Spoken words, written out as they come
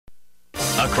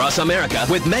across America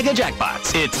with Mega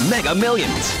Jackpots. It's Mega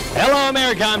Millions. Hello,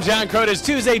 America. I'm John Crota. It's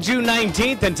Tuesday, June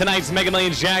 19th, and tonight's Mega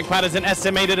Millions jackpot is an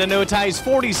estimated annuitized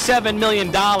 $47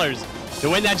 million. To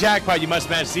win that jackpot, you must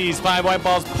match these 5 white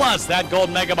balls plus that gold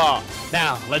mega ball.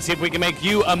 Now, let's see if we can make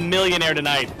you a millionaire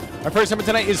tonight. Our first number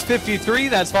tonight is 53.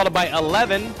 That's followed by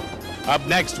 11. Up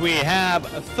next, we have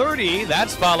 30.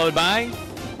 That's followed by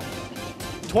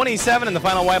 27. And the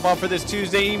final white ball for this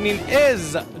Tuesday evening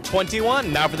is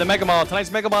 21. Now for the mega ball.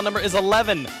 Tonight's mega ball number is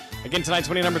 11. Again, tonight's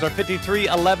winning numbers are 53,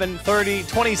 11, 30,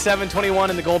 27, 21,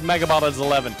 and the gold mega ball is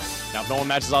 11. Now, if no one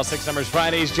matches all 6 numbers,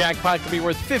 Friday's jackpot could be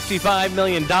worth $55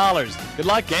 million. Good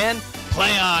luck and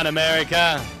play on,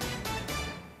 America.